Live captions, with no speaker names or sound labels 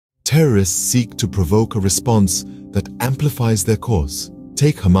terrorists seek to provoke a response that amplifies their cause.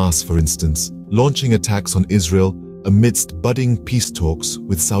 Take Hamas, for instance, launching attacks on Israel amidst budding peace talks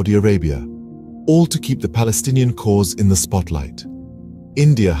with Saudi Arabia, all to keep the Palestinian cause in the spotlight.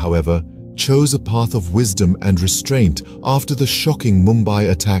 India, however, chose a path of wisdom and restraint after the shocking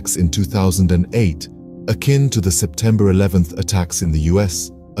Mumbai attacks in 2008, akin to the September 11th attacks in the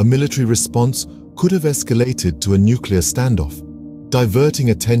US. A military response could have escalated to a nuclear standoff,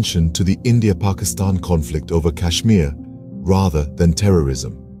 diverting attention to the India-Pakistan conflict over Kashmir rather than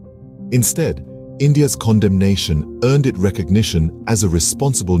terrorism. Instead, India's condemnation earned it recognition as a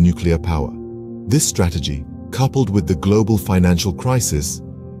responsible nuclear power. This strategy, coupled with the global financial crisis,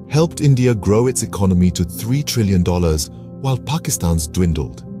 helped India grow its economy to $3 trillion while Pakistan's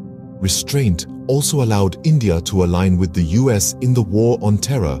dwindled. Restraint also allowed India to align with the US in the war on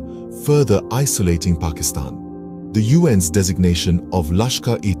terror, further isolating Pakistan. The UN's designation of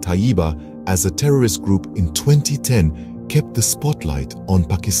Lashkar-e-Taiba as a terrorist group in 2010 kept the spotlight on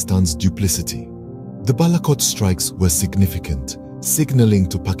Pakistan's duplicity. The Balakot strikes were significant, signaling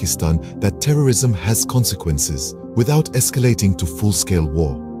to Pakistan that terrorism has consequences without escalating to full-scale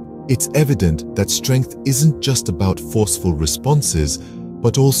war. It's evident that strength isn't just about forceful responses,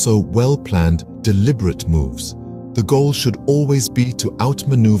 but also well-planned, deliberate moves. The goal should always be to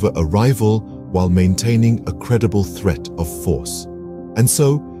outmaneuver a rival while maintaining a credible threat of force. And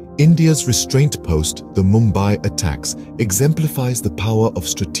so, India's restraint post, the Mumbai attacks, exemplifies the power of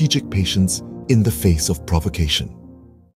strategic patience in the face of provocation.